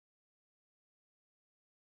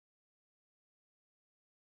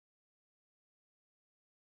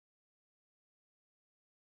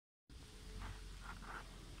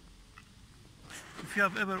if you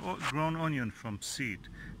have ever grown onion from seed,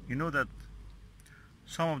 you know that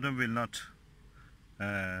some of them will not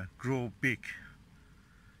grow big,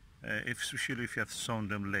 especially if you have sown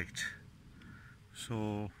them late.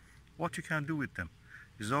 So what you can do with them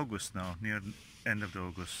is August now, near end of the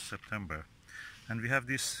August, September, and we have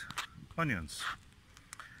these onions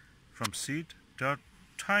from seed. They are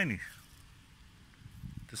tiny,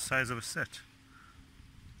 the size of a set.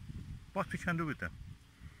 What we can do with them?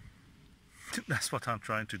 That's what I'm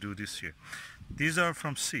trying to do this year. These are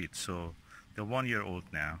from seed, so they're 1 year old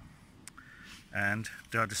now, and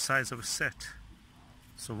they are the size of a set.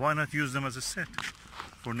 So why not use them as a set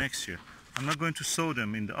for next year? I'm not going to sow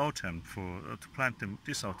them in the autumn to plant them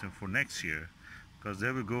this autumn for next year, because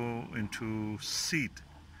they will go into seed.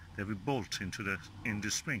 They will bolt in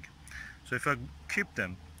the spring. So if I keep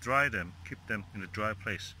them, dry them, keep them in a dry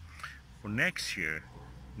place for next year,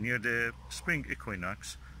 near the spring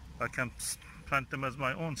equinox, I can plant them as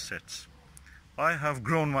my own sets. I have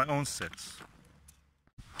grown my own sets.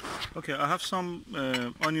 Okay, I have some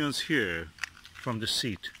onions here from the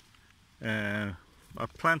seed. I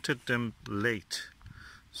planted them late,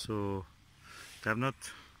 so they have not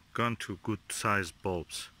gone to good sized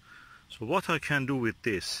bulbs. So what I can do with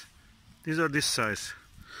this, these are this size,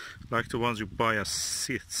 like the ones you buy as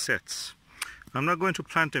sets. I'm not going to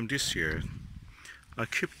plant them this year. I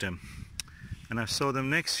keep them and I sow them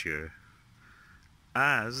next year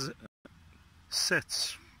as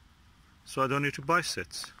sets. So I don't need to buy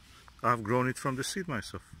sets. I've grown it from the seed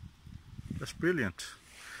myself. That's brilliant.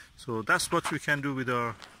 So that's what we can do with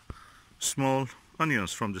our small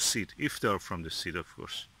onions from the seed, if they are from the seed, of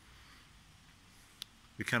course.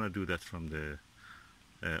 We cannot do that from the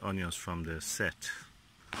onions from the set.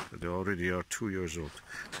 They already are 2 years old.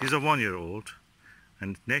 These are 1 year old,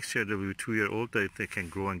 and next year they will be 2 year old. They can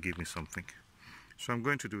grow and give me something. So I'm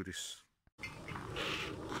going to do this.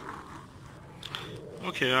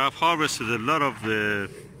 Okay, I've harvested a lot of the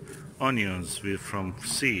onions from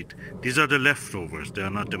seed. These are the leftovers. They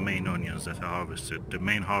are not the main onions that I harvested. The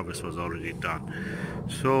main harvest was already done.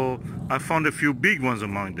 So I found a few big ones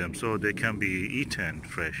among them, so they can be eaten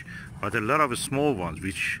fresh. But a lot of small ones,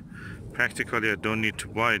 which practically I don't need to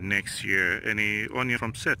buy next year any onion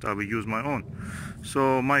from set. I will use my own.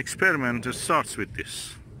 So my experiment starts with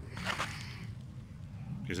this.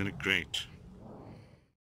 Isn't it great?